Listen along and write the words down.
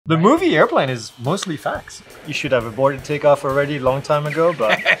The movie Airplane is mostly facts. You should have aborted takeoff already a long time ago,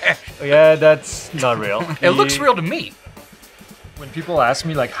 but yeah, that's not real. It looks real to me. When people ask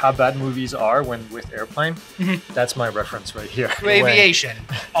me like how bad movies are when with Airplane, that's my reference right here. Aviation,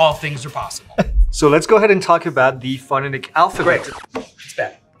 all things are possible. So let's go ahead and talk about the phonetic alphabet. Great. It's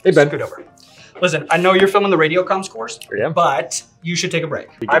Ben. Hey Ben. Scoot over. Listen, I know you're filming the radio comms course, but you should take a break.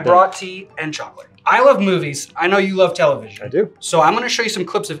 I brought tea and chocolate. I love movies. I know you love television. I do. So I'm gonna show you some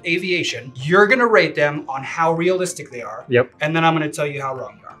clips of Aviation. You're gonna rate them on how realistic they are. Yep. And then I'm gonna tell you how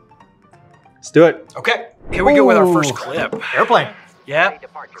wrong you are. Let's do it. Okay, here we go with our first clip. Airplane.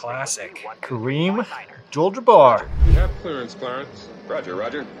 Yep, classic. Kareem Abdul-Jabbar. We have clearance, Clarence. Roger,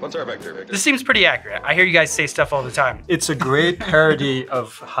 roger. What's our vector, Victor? This seems pretty accurate. I hear you guys say stuff all the time. It's a great parody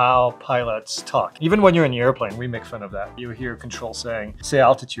of how pilots talk. Even when you're in the airplane, we make fun of that. You hear control saying, say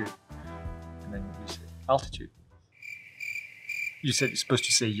altitude. And then you say altitude. You said you're supposed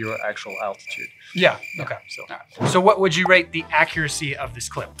to say your actual altitude. Yeah, okay. So what would you rate the accuracy of this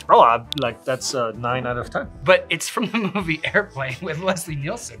clip? Oh, that's a 9 out of 10. But it's from the movie Airplane with Leslie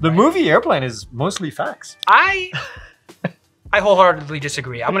Nielsen. The movie Airplane is mostly facts. I wholeheartedly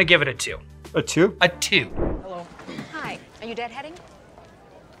disagree. I'm gonna give it a 2. A 2? A 2. Hello. Hi. Are you deadheading?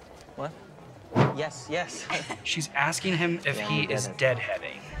 What? Yes, yes. She's asking him if he is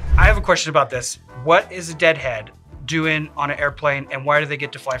deadheading. I have a question about this. What is a deadhead doing on an airplane, and why do they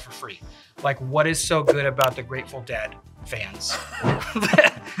get to fly for free? Like, what is so good about the Grateful Dead fans?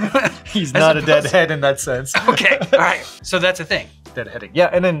 He's not a deadhead in that sense. Okay, all right. So that's a thing. Deadheading. Yeah,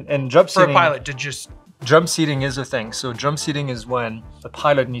 and jump For seating. a pilot to just... Jump seating is a thing. So jump seating is when a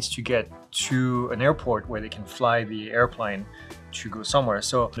pilot needs to get to an airport where they can fly the airplane to go somewhere.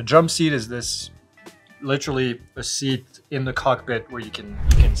 So the jump seat is this literally a seat in the cockpit where you can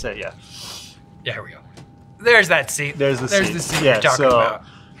say, yeah. Yeah, here we go. There's that seat. There's the seat. you're talking about.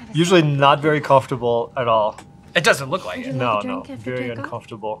 Usually not very comfortable at all. It doesn't look like it. No, very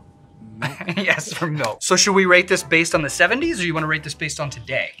uncomfortable. Yes, from milk. So should we rate this based on the 70s, or you want to rate this based on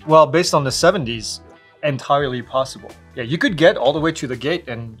today? Well, based on the 70s, entirely possible. Yeah, you could get all the way to the gate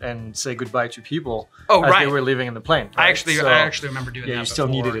and say goodbye to people as they were leaving in the plane. Right? I actually remember doing that. Yeah, you still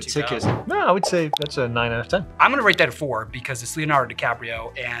needed a ticket. No, I would say that's a 9 out of 10. I'm gonna rate that a 4 because it's Leonardo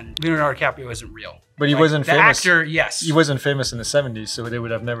DiCaprio, and Leonardo DiCaprio isn't real. But he wasn't famous. The actor, yes. He wasn't famous in the 70s, so they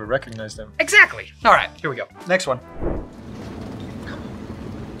would have never recognized him. Exactly. All right, here we go. Next one.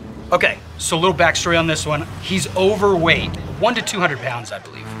 Okay, so a little backstory on this one. He's overweight, 1 to 200 pounds, I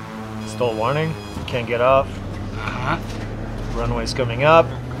believe. Stall warning, can't get off. Uh-huh. Runway's coming up.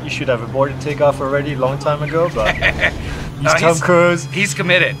 You should have aborted takeoff already a long time ago, but he's Tom Cruise. He's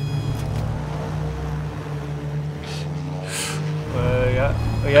committed.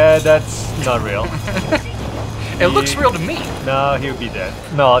 Yeah, that's not real. It looks real to me. No, he'll be dead.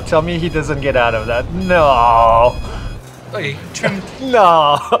 No, tell me he doesn't get out of that. No. Hey, trimmed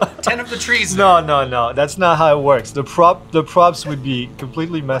No. 10 of the trees. No. That's not how it works. The props would be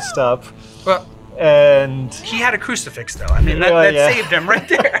completely messed up. Well, and he had a crucifix though. I mean, that saved him right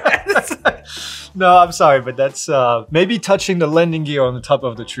there. No, I'm sorry, but that's maybe touching the landing gear on the top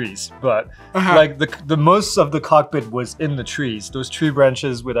of the trees. But like the most of the cockpit was in the trees. Those tree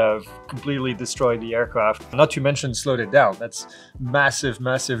branches would have completely destroyed the aircraft. Not to mention slowed it down. That's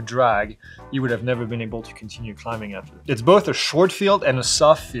massive drag. You would have never been able to continue climbing after. It's both a short field and a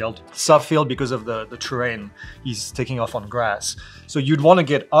soft field. Soft field because of the terrain. He's taking off on grass. So you'd want to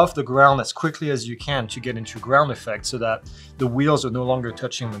get off the ground as quickly as you can to get into ground effect so that the wheels are no longer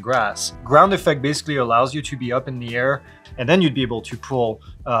touching the grass. Ground effect basically allows you to be up in the air, and then you'd be able to pull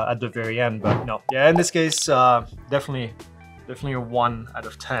at the very end, but no. Yeah, in this case, definitely a 1 out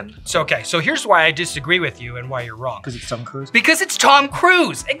of 10. So here's why I disagree with you and why you're wrong. Because it's Tom Cruise? Because it's Tom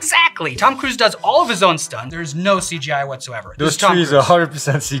Cruise, exactly. Tom Cruise does all of his own stunts. There's no CGI whatsoever. Those trees are 100%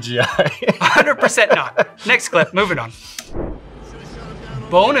 CGI. 100% not. Next clip, moving on.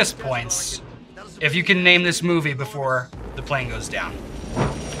 Bonus points if you can name this movie before the plane goes down.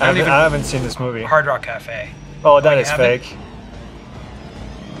 I haven't seen this movie. Hard Rock Cafe. Oh, that is fake.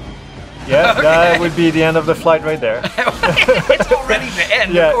 Yeah, okay. That would be the end of the flight right there. It's already the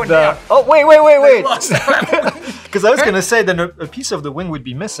end. Yeah. Down. Oh, wait. Because I was going to say then a piece of the wing would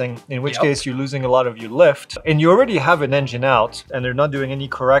be missing, in which case you're losing a lot of your lift. And you already have an engine out, and they're not doing any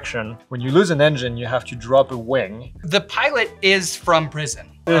correction. When you lose an engine, you have to drop a wing. The pilot is from prison.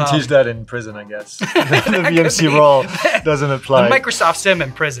 They didn't teach that in prison, I guess. The VMC role doesn't apply. The Microsoft Sim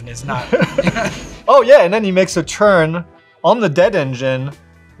in prison is not. Oh, yeah, and then he makes a turn on the dead engine,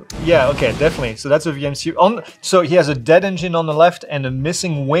 Yeah, okay, definitely. So that's a VMC. So he has a dead engine on the left and a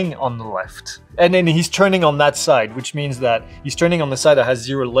missing wing on the left. And then he's turning on that side, which means that he's turning on the side that has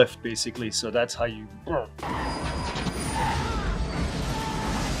 0 lift, basically. So that's how you...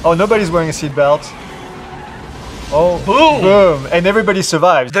 Oh, nobody's wearing a seatbelt. Oh, boom! Boom! And everybody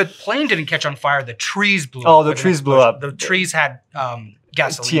survives. The plane didn't catch on fire, the trees blew up. Oh, the trees blew up. The trees had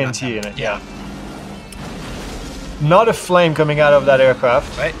gasoline TNT in it, yeah. Not a flame coming out of that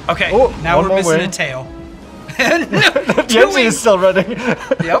aircraft. Right, okay, oh, now we're missing wing. a tail. The engine is still running.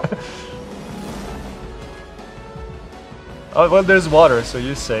 Yep. Oh, well, there's water, so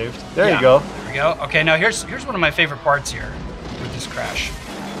you're saved. There you go. There we go. Okay, now here's one of my favorite parts here with this crash.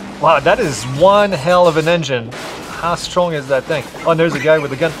 Wow, that is one hell of an engine. How strong is that thing? Oh, and there's a guy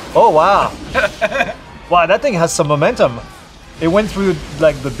with a gun. Oh, wow. Wow, that thing has some momentum. It went through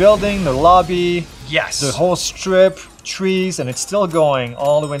like the building, the lobby, yes, the whole strip, trees, and it's still going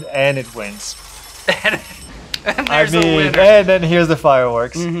all the way, and it wins. and there's the winner. And then here's the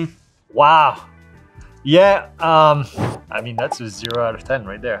fireworks. Mm-hmm. Wow. Yeah, I mean, that's a 0 out of 10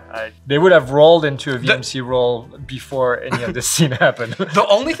 right there. They would have rolled into a VMC roll before any of this scene happened. The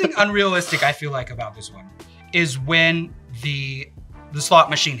only thing unrealistic I feel like about this one is when the slot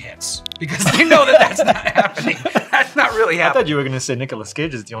machine hits, because you know that's not happening. That's not really happening. I thought you were going to say Nicolas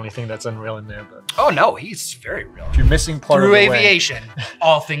Cage is the only thing that's unreal in there, but oh no, he's very real. if you're missing part Through of the aviation,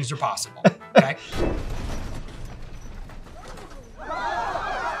 all things are possible. Okay.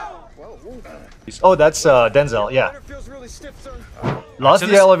 Oh, that's Denzel, yeah. Lost so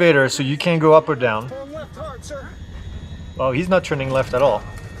the this- elevator, so you can't go up or down. Oh, he's not turning left at all.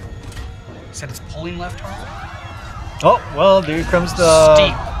 He said it's pulling left hard. Oh, well, there comes the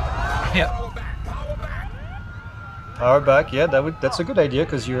Steep. Yep. power back. Yeah, that's a good idea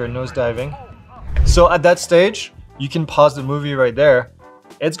because you're nose diving. So at that stage, you can pause the movie right there.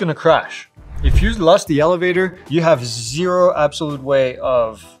 It's gonna crash. If you lost the elevator, you have 0 absolute way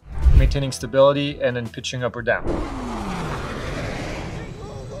of maintaining stability and then pitching up or down.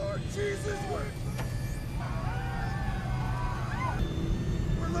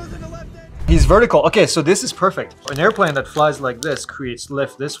 He's vertical. Okay, so this is perfect. An airplane that flies like this creates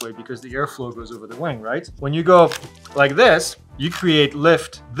lift this way because the airflow goes over the wing, right? When you go like this, you create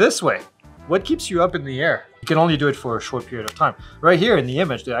lift this way. What keeps you up in the air? You can only do it for a short period of time. Right here in the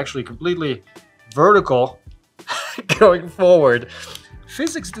image, they're actually completely vertical going forward.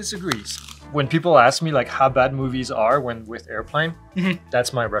 Physics disagrees. When people ask me like how bad movies are when with airplane,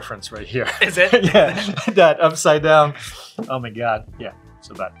 that's my reference right here. Is it? Yeah, that upside down. Oh my God, yeah,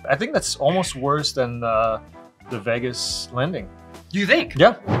 so bad. I think that's almost worse than the Vegas landing. You think?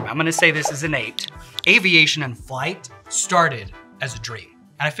 Yeah. I'm gonna say this is an 8. Aviation and flight started as a dream.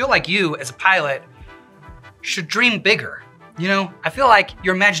 And I feel like you, as a pilot, should dream bigger. You know, I feel like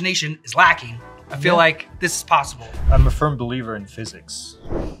your imagination is lacking. I feel like this is possible. I'm a firm believer in physics.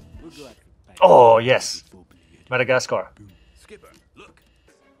 Oh, yes. Madagascar. Skipper, look.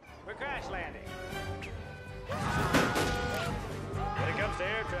 We're crash landing. When it comes to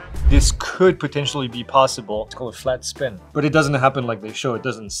air traffic. This could potentially be possible. It's called a flat spin. But it doesn't happen like they show. It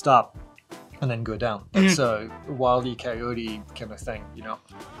doesn't stop and then go down. It's a Wile E. Coyote kind of thing, you know?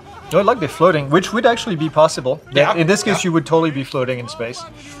 No, like they're floating, which would actually be possible. Yeah. In this case, you would totally be floating in space.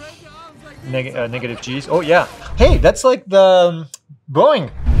 Negative G's. Oh, yeah. Hey, that's like the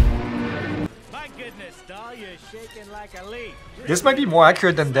Boeing. My goodness, doll, you're shaking like a leaf. This might be more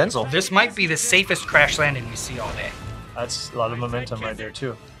accurate than Denzel. This might be the safest crash landing we see all day. That's a lot of momentum right there,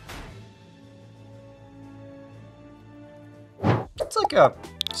 too. It's like a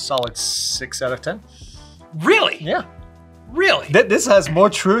solid 6 out of 10. Really? Yeah. Really? This has more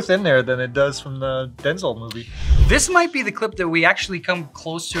truth in there than it does from the Denzel movie. This might be the clip that we actually come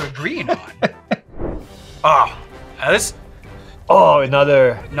close to agreeing on. Oh, this. Oh,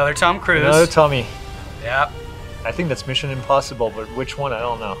 another Tom Cruise. Another Tommy. Yep. I think that's Mission Impossible, but which one? I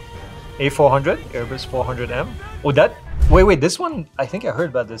don't know. A400, Airbus 400M. Oh, that. Wait. This one, I think I heard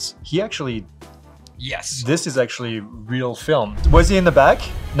about this. He actually. Yes. This is actually real film. Was he in the back?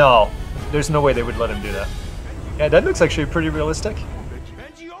 No. There's no way they would let him do that. Yeah, that looks actually pretty realistic.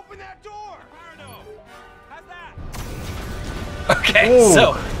 Benji, open that door! Arno, have that. Okay, Ooh.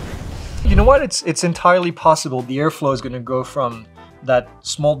 so. You know what? It's entirely possible the airflow is going to go from that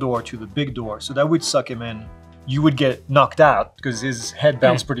small door to the big door. So that would suck him in. You would get knocked out because his head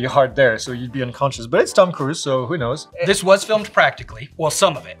bounced pretty hard there. So you'd be unconscious. But it's Tom Cruise, so who knows? This was filmed practically. Well,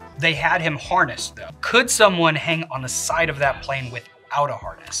 some of it. They had him harnessed though. Could someone hang on the side of that plane without a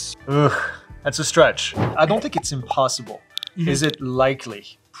harness? Ugh, that's a stretch. I don't think it's impossible. Is it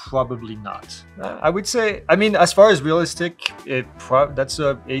likely? probably not. I would say, I mean, as far as realistic, that's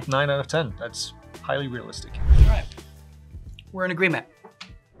a 8, 9 out of 10. That's highly realistic. All right. We're in agreement.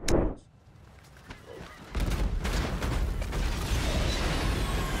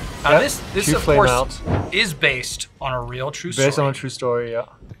 Now this of course is based on a real true story. Based on a true story, yeah.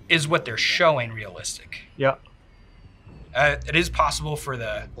 Is what they're showing realistic. Yeah. It is possible for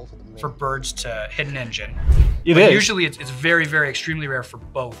birds to hit an engine. It is. Usually it's very, very extremely rare for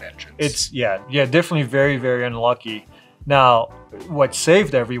both engines. It's, yeah, definitely very, very unlucky. Now, what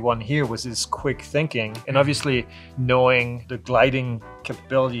saved everyone here was his quick thinking and obviously knowing the gliding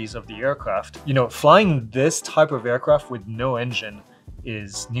capabilities of the aircraft. You know, flying this type of aircraft with no engine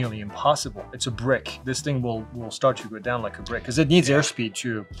is nearly impossible. It's a brick. This thing will start to go down like a brick because it needs airspeed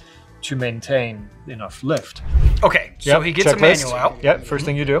to maintain enough lift. Okay, so he gets a manual out. Yep, first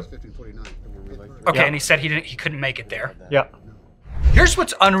thing you do. Okay, and he said he couldn't make it there. Yeah. Here's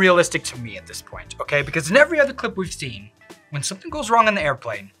what's unrealistic to me at this point, okay? Because in every other clip we've seen, when something goes wrong in the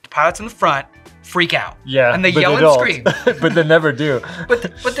airplane, the pilots in the front freak out. Yeah, and they yell and scream. But they never do.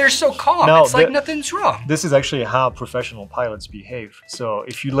 But they're so calm. No, it's like nothing's wrong. This is actually how professional pilots behave. So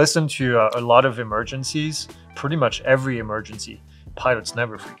if you listen to a lot of emergencies, pretty much every emergency, pilots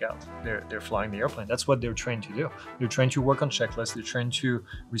never freak out. They're flying the airplane. That's what they're trained to do. They're trained to work on checklists. They're trained to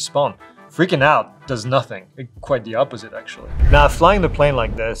respond. Freaking out does nothing. Quite the opposite, actually. Now, flying the plane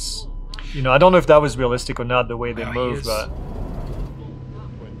like this, you know, I don't know if that was realistic or not, the way they move, but...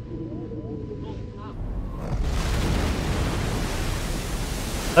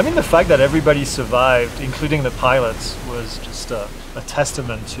 I mean, the fact that everybody survived, including the pilots, was just a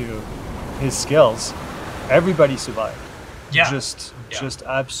testament to his skills. Everybody survived. Yeah. Just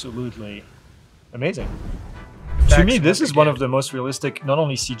absolutely amazing. To me, this is one of the most realistic, not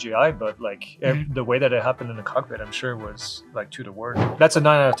only CGI, but like the way that it happened in the cockpit, I'm sure was like to the word. That's a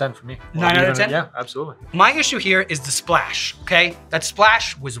 9 out of 10 for me. 9 out of 10? Yeah, absolutely. My issue here is the splash, okay? That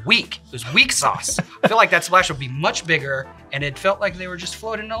splash was weak. It was weak sauce. I feel like that splash would be much bigger and it felt like they were just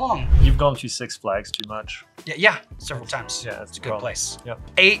floating along. You've gone to Six Flags too much. Yeah, several times. Yeah, it's a good place. Yep.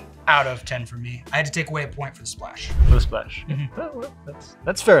 8 out of 10 for me. I had to take away a point for the splash. For the splash. Well,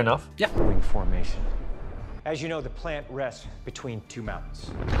 that's fair enough. Yeah. Wing formation. As you know, the plant rests between two mountains.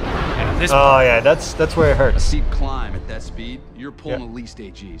 Yeah, that's where it hurts. A steep climb at that speed, you're pulling at least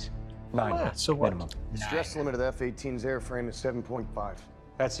 8 Gs. 9. Yeah, so what? Minimum. The stress limit of the F-18's airframe is 7.5.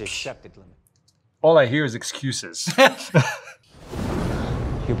 That's the accepted limit. All I hear is excuses.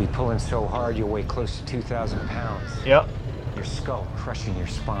 You'll be pulling so hard you'll weigh close to 2,000 pounds. Yep. Your skull crushing your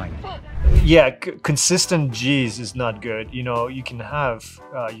spine. Yeah, consistent G's is not good. You know, you can have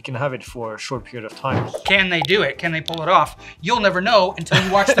it for a short period of time. Can they do it? Can they pull it off? You'll never know until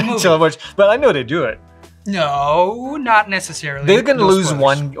you watch the movie. But I know they do it. No, not necessarily. They're gonna lose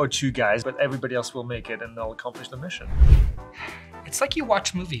 1 or 2 guys, but everybody else will make it and they'll accomplish the mission. It's like you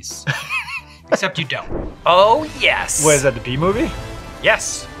watch movies, except you don't. Oh, yes. What is that, the B movie?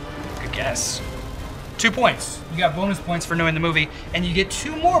 Yes, good guess. 2 points. You got bonus points for knowing the movie, and you get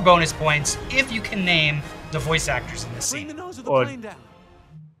 2 more bonus points if you can name the voice actors in this scene. Bring the nose of the plane down.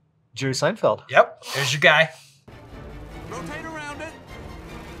 Jerry Seinfeld. Yep, there's your guy. Rotate around it.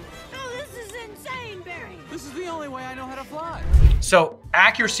 Oh, this is insane, Barry. This is the only way I know how to fly. So,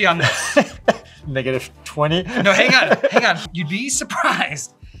 accuracy on this. -20. No, hang on. You'd be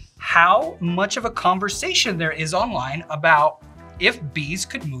surprised how much of a conversation there is online about if bees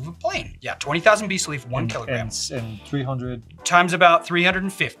could move a plane. Yeah, 20,000 bees leave 1 kilogram. And 300. Times about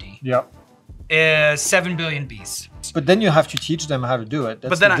 350. Yep. Is 7 billion bees. But then you have to teach them how to do it.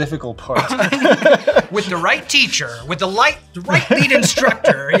 That's the difficult part. With the right teacher, with the right lead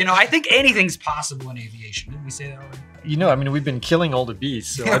instructor, you know, I think anything's possible in aviation. Didn't we say that already? You know, I mean, we've been killing all the bees,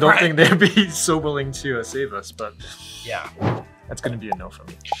 so I don't think they'd be so willing to save us, but yeah. That's gonna be a no for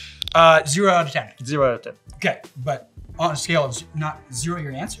me. 0 out of 10. 0 out of 10. Okay, but on a scale of not 0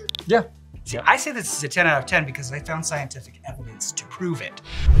 your answer? Yeah. See, I say this is a 10 out of 10 because I found scientific evidence to prove it.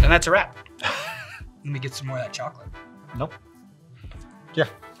 And that's a wrap. Let me get some more of that chocolate. Nope. Yeah.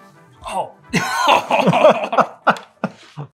 Oh.